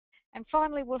And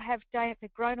finally, we'll have Data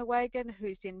Groenewegen,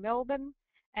 who's in Melbourne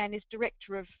and is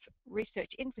Director of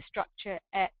Research Infrastructure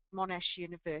at Monash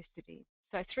University.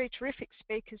 So 3 terrific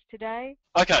speakers today.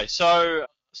 Okay, so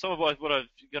some of what I'm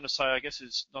going to say, I guess,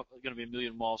 is not going to be a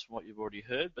million miles from what you've already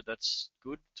heard, but that's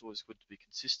good. It's always good to be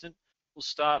consistent. We'll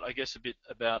start, I guess, a bit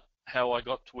about how I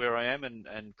got to where I am, and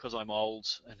because I'm old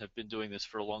and have been doing this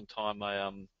for a long time,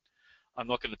 I'm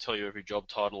not going to tell you every job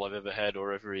title I've ever had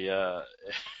or every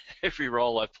every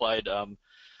role I played.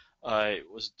 I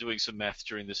was doing some math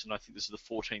during this, and I think this is the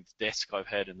 14th desk I've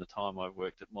had in the time I've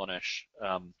worked at Monash.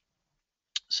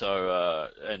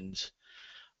 And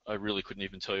I really couldn't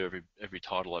even tell you every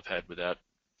title I've had without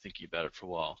thinking about it for a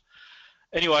while.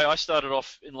 Anyway, I started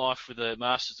off in life with a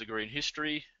master's degree in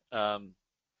history.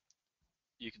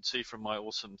 You can see from my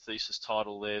awesome thesis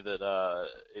title there that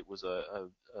it was a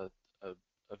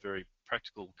very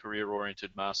practical,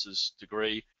 career-oriented master's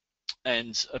degree.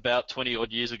 And about 20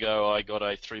 odd years ago, I got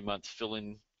a 3-month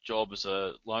fill-in job as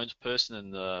a loans person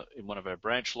in one of our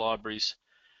branch libraries.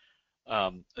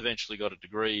 Eventually got a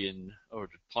degree or a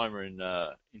diploma in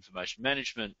information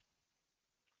management,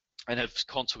 and have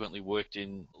consequently worked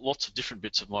in lots of different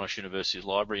bits of Monash University's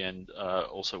library, and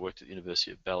also worked at the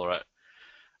University of Ballarat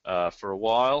for a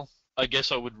while. I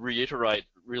guess I would reiterate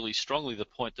really strongly the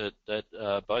point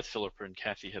that both Philippa and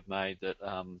Kathy have made, that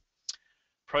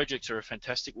projects are a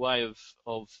fantastic way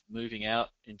of moving out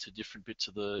into different bits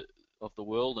of the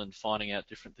world and finding out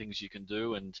different things you can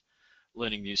do and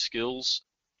learning new skills.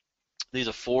 These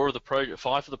are 5 of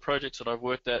the projects that I've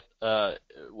worked at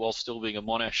while still being a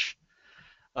Monash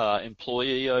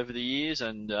employee over the years,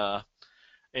 and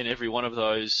in every one of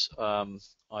those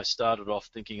I started off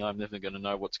thinking I'm never going to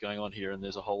know what's going on here and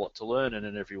there's a whole lot to learn, and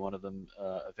in every one of them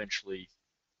eventually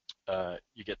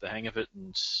you get the hang of it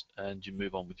and you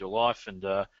move on with your life. And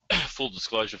full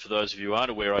disclosure, for those of you who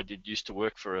aren't aware, I did used to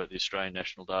work for the Australian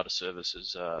National Data Service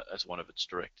as one of its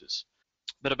directors.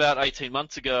 But about 18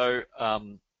 months ago,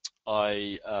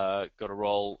 I got a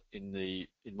role in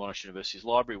Monash University's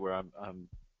library, where I'm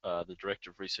the Director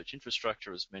of Research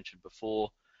Infrastructure, as mentioned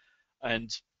before. And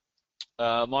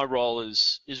my role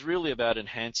is really about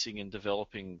enhancing and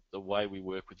developing the way we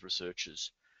work with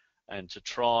researchers, and to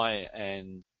try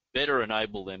and better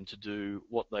enable them to do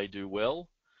what they do well,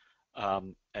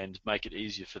 and make it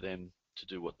easier for them to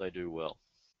do what they do well.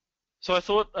 So I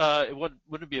thought it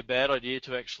wouldn't be a bad idea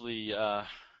to actually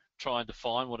try and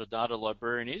define what a data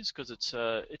librarian is, because it's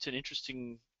an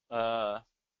interesting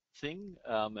thing,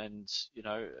 and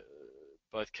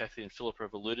both Kathy and Philippa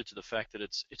have alluded to the fact that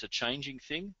it's a changing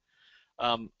thing.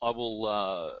 I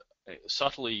will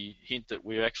subtly hint that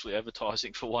we're actually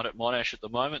advertising for one at Monash at the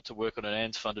moment to work on an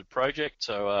ANZ-funded project.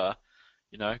 So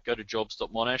go to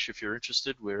jobs.monash if you're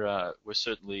interested. We're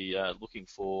certainly looking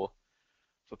for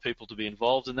people to be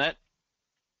involved in that.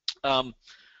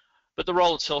 But the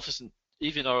role itself isn't,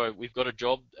 even though we've got a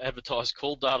job advertised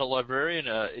called Data Librarian,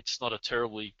 it's not a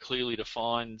terribly clearly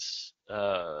defined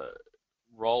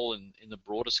role in the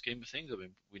broader scheme of things. I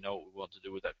mean, we know what we want to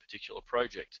do with that particular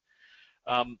project.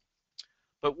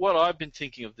 But what I've been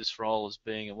thinking of this role as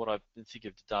being, and what I've been thinking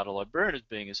of the Data Librarian as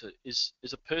being, is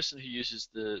a person who uses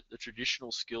the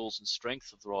traditional skills and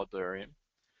strengths of the librarian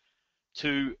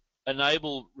to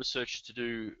enable researchers to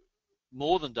do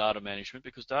more than data management,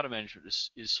 because data management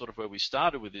is sort of where we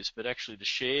started with this, but actually to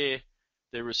share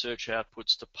their research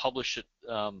outputs, to publish it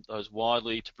those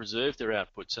widely, to preserve their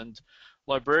outputs. And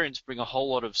librarians bring a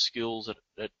whole lot of skills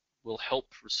that will help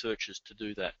researchers to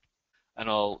do that. And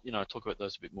I'll talk about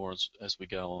those a bit more as we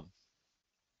go on.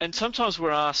 And sometimes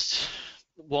we're asked,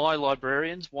 why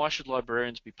librarians? Why should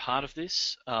librarians be part of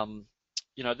this?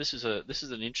 This is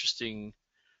an interesting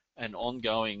and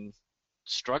ongoing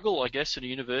struggle, I guess, in a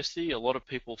university. A lot of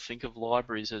people think of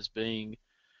libraries as being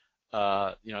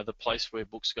the place where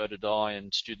books go to die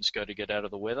and students go to get out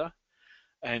of the weather,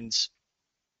 and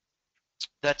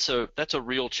that's a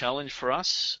real challenge for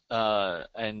us.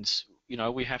 And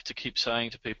we have to keep saying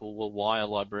to people, well, why are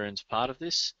librarians part of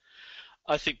this?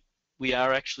 I think we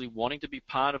are actually wanting to be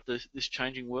part of this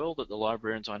changing world, that the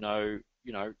librarians I know,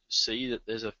 see that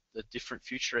there's a different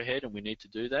future ahead, and we need to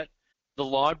do that. The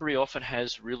library often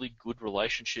has really good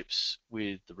relationships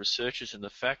with the researchers and the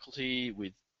faculty,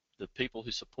 with the people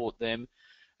who support them,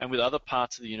 and with other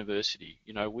parts of the university.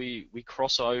 We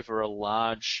cross over a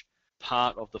large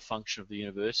part of the function of the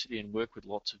university and work with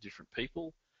lots of different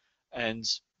people, and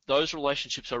those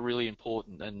relationships are really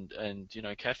important. And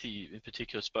Kathy in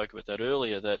particular spoke about that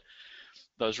earlier, that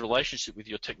those relationships with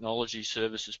your technology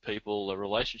services people, a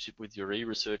relationship with your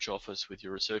eResearch office, with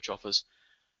your research office,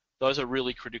 those are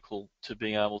really critical to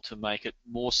being able to make it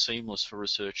more seamless for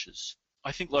researchers.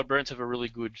 I think librarians have a really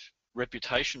good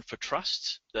reputation for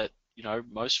trust that, you know,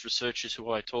 most researchers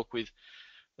who I talk with,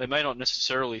 they may not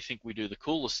necessarily think we do the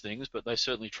coolest things, but they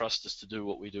certainly trust us to do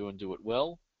what we do and do it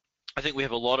well. I think we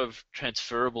have a lot of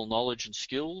transferable knowledge and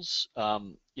skills.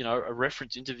 You know, a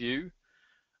reference interview,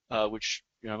 which,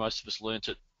 you know, most of us learnt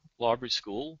at library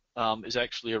school, is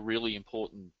actually a really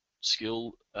important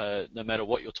skill, no matter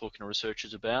what you're talking to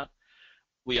researchers about.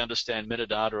 We understand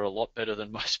metadata a lot better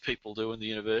than most people do in the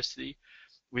university.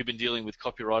 We've been dealing with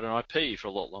copyright and IP for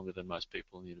a lot longer than most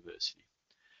people in the university.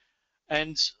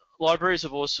 And libraries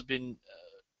have also been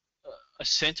a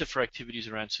centre for activities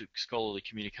around scholarly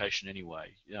communication anyway.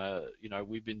 You know,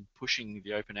 we've been pushing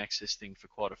the open access thing for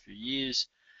quite a few years,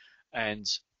 and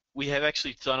we have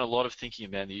actually done a lot of thinking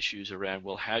about the issues around,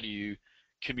 well, how do you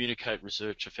communicate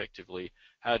research effectively?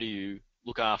 How do you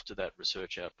look after that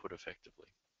research output effectively?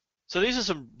 So these are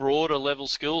some broader level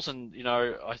skills, and, you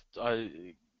know,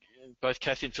 both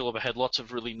Kathy and Philip had lots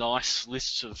of really nice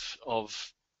lists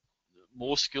of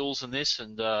more skills than this,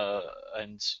 and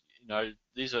you know,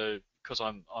 these are, because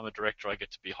I'm a director, I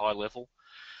get to be high level.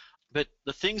 But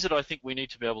the things that I think we need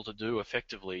to be able to do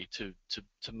effectively to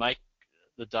make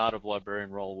the data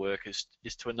librarian role work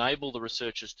is to enable the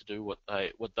researchers to do what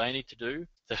they need to do,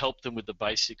 to help them with the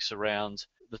basics around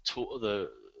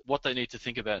what they need to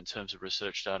think about in terms of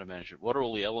research data management. What are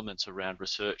all the elements around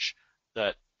research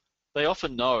that they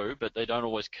often know, but they don't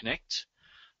always connect?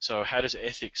 So how does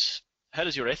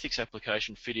your ethics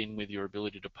application fit in with your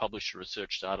ability to publish your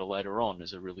research data later on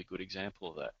is a really good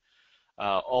example of that.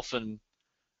 Often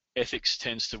ethics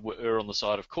tends to err on the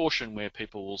side of caution, where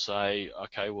people will say,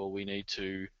 okay, well, we need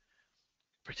to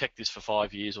protect this for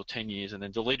 5 years or 10 years and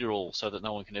then delete it all so that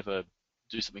no one can ever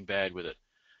do something bad with it,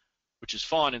 which is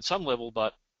fine in some level,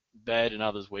 but bad in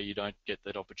others where you don't get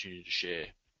that opportunity to share.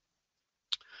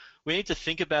 We need to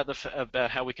think about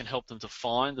how we can help them to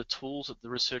find the tools that the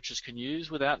researchers can use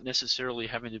without necessarily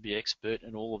having to be expert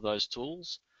in all of those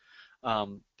tools,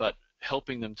 but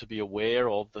helping them to be aware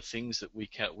of the things that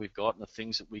we've got and the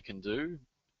things that we can do,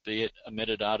 be it a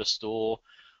metadata store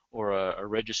or a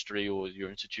registry or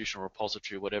your institutional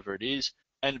repository or whatever it is,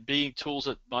 and being tools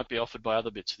that might be offered by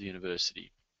other bits of the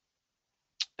university.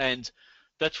 And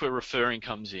that's where referring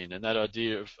comes in, and that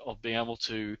idea of being able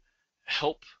to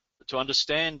help to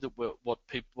understand what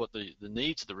the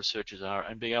needs of the researchers are,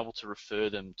 and being able to refer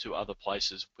them to other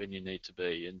places when you need to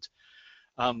be.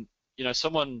 And you know,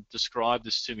 someone described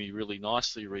this to me really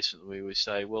nicely recently. We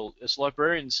say, well, as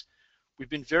librarians, we've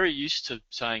been very used to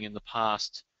saying in the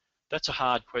past, that's a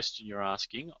hard question you're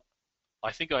asking.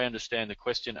 I think I understand the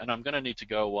question, and I'm going to need to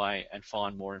go away and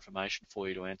find more information for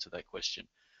you to answer that question.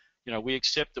 You know, we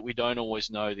accept that we don't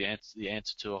always know the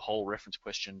answer to a whole reference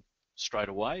question straight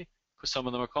away, because some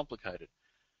of them are complicated.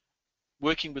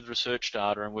 Working with research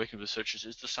data and working with researchers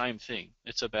is the same thing.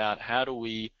 It's about how do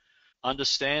we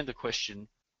understand the question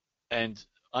and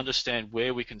understand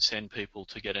where we can send people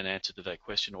to get an answer to that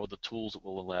question, or the tools that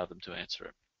will allow them to answer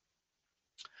it.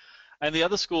 And the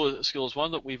other skill is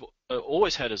one that we've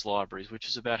always had as libraries, which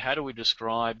is about how do we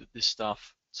describe this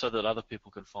stuff so that other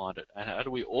people can find it, and how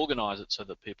do we organize it so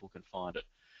that people can find it,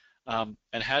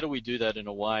 and how do we do that in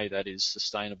a way that is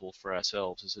sustainable for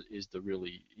ourselves is the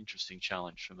really interesting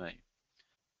challenge for me.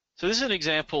 So this is an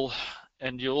example,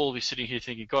 and you'll all be sitting here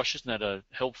thinking, gosh, isn't that a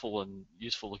helpful and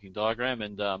useful looking diagram?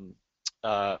 And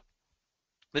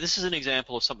but this is an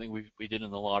example of something we did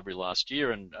in the library last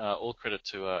year, and all credit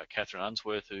to Catherine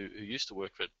Unsworth, who used to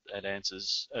work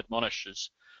at Monash's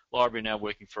library, now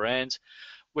working for ANZ,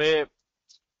 where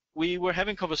we were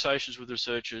having conversations with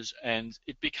researchers, and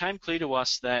it became clear to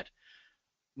us that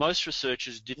most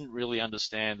researchers didn't really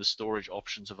understand the storage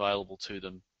options available to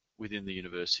them within the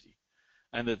university,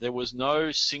 and that there was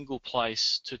no single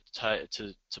place to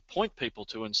point people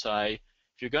to and say,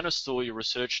 if you're going to store your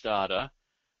research data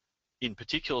in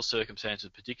particular circumstances,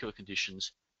 particular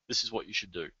conditions, this is what you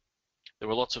should do. There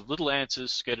were lots of little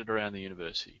answers scattered around the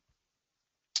university.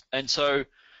 And so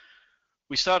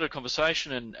we started a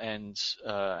conversation, and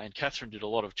Catherine did a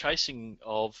lot of chasing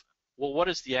of, well, what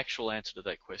is the actual answer to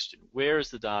that question? Where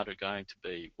is the data going to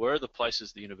be? Where are the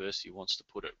places the university wants to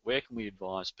put it? Where can we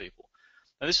advise people?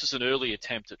 And this was an early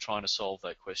attempt at trying to solve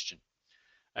that question.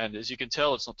 And as you can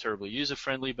tell, it's not terribly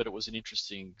user-friendly, but it was an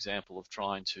interesting example of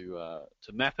trying to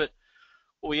map it.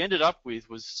 What we ended up with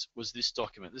was this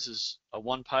document. This is a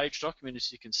one-page document,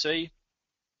 as you can see,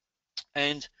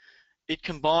 and it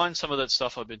combines some of that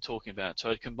stuff I've been talking about. So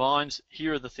it combines,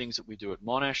 here are the things that we do at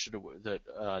Monash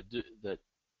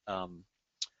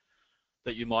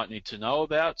that you might need to know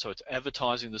about. So it's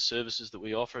advertising the services that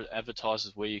we offer, it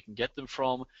advertises where you can get them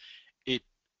from. It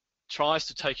tries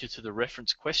to take you to the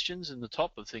reference questions in the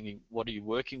top of thinking, what are you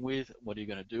working with, what are you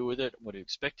going to do with it, what do you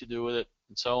expect to do with it,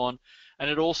 and so on. And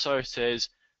it also says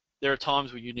there are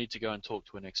times where you need to go and talk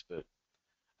to an expert.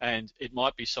 And it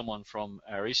might be someone from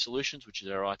our eSolutions, which is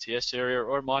our ITS area,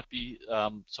 or it might be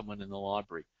someone in the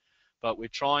library. But we're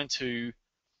trying to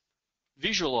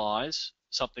visualize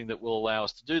something that will allow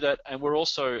us to do that, and we're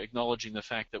also acknowledging the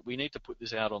fact that we need to put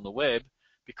this out on the web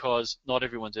because not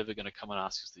everyone's ever going to come and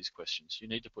ask us these questions. You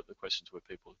need to put the questions where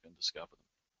people can discover them.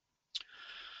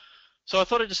 So I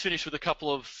thought I'd just finish with a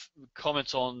couple of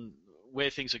comments on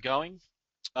where things are going.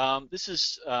 This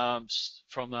is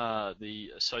from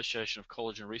the Association of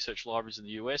College and Research Libraries in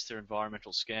the US, their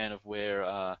environmental scan of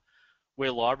where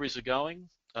libraries are going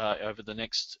over the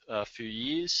next few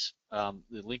years.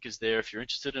 The link is there if you're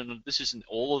interested, and this isn't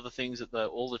all of the things that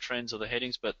all the trends or the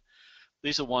headings, but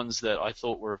these are ones that I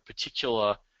thought were of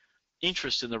particular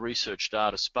interest in the research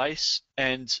data space,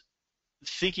 and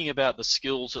thinking about the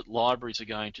skills that libraries are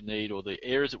going to need, or the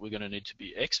areas that we're going to need to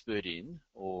be expert in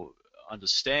or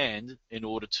understand in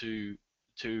order to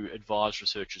advise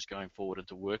researchers going forward and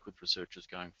to work with researchers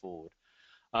going forward.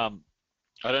 I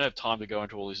don't have time to go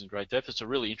into all these in great depth. It's a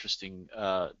really interesting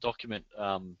document,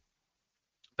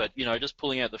 but just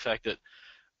pulling out the fact that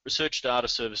research data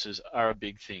services are a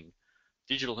big thing.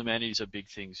 Digital humanities are big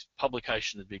things.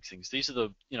 Publication are big things. These are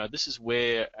the, this is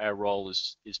where our role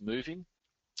is moving,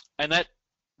 and that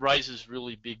raises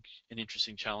really big and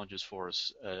interesting challenges for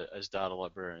us as data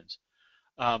librarians.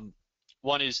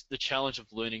 One is the challenge of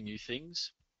learning new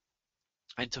things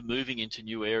and to moving into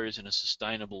new areas in a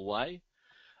sustainable way.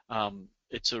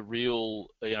 It's a real,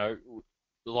 the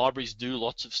libraries do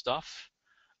lots of stuff.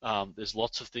 There's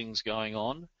lots of things going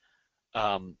on.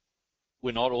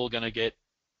 We're not all going to get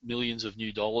millions of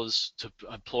new dollars to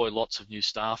employ lots of new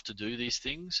staff to do these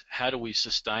things. How do we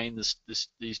sustain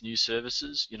these new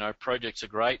services? Projects are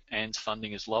great, and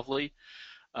funding is lovely.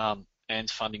 And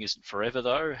funding isn't forever,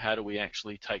 though. How do we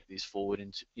actually take these forward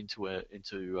into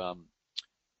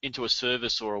a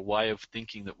service or a way of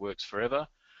thinking that works forever?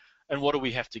 And what do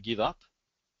we have to give up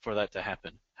for that to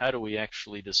happen? How do we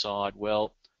actually decide,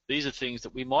 well, these are things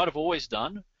that we might have always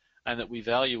done and that we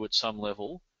value at some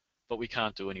level, but we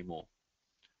can't do anymore?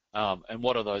 And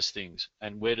what are those things?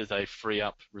 And where do they free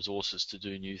up resources to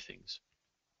do new things?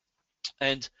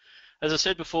 And as I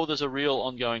said before, there's a real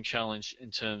ongoing challenge in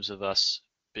terms of us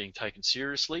being taken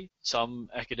seriously. Some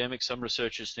academics, some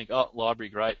researchers think, oh, library,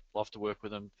 great, love to work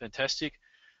with them, fantastic.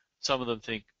 Some of them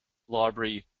think,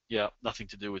 library, yeah, nothing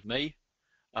to do with me.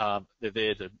 They're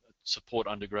there to support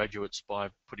undergraduates by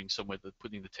putting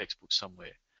the textbook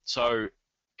somewhere. So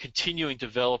continuing to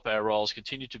develop our roles,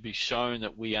 continue to be shown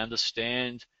that we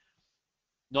understand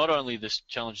not only the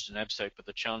challenges in abstract, but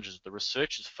the challenges the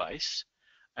researchers face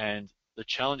and the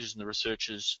challenges in the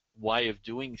researchers' way of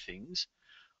doing things,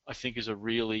 I think is a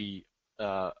really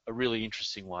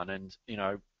interesting one. And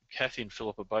Kathy and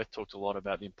Philippa both talked a lot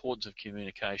about the importance of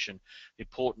communication, the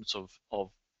importance of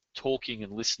talking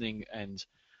and listening, and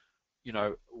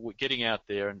getting out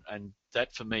there, and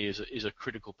that for me is a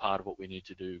critical part of what we need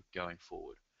to do going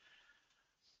forward.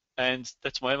 And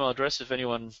that's my email address if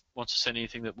anyone wants to send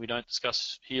anything that we don't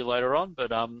discuss here later on.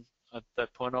 But at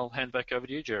that point, I'll hand back over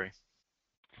to you, Jerry.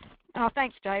 Oh,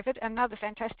 thanks, David. Another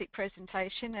fantastic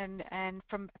presentation, and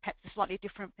from perhaps a slightly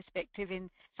different perspective in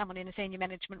someone in a senior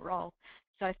management role.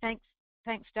 So thanks,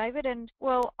 David. And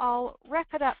well, I'll wrap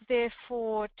it up there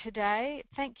for today.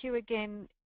 Thank you again,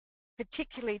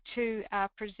 particularly to our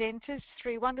presenters,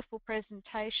 3 wonderful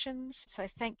presentations. So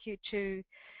thank you to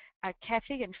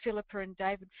Kathy and Philippa and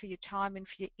David for your time and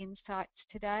for your insights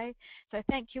today. So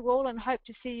thank you all, and hope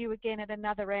to see you again at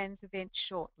another ANZ event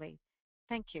shortly.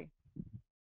 Thank you.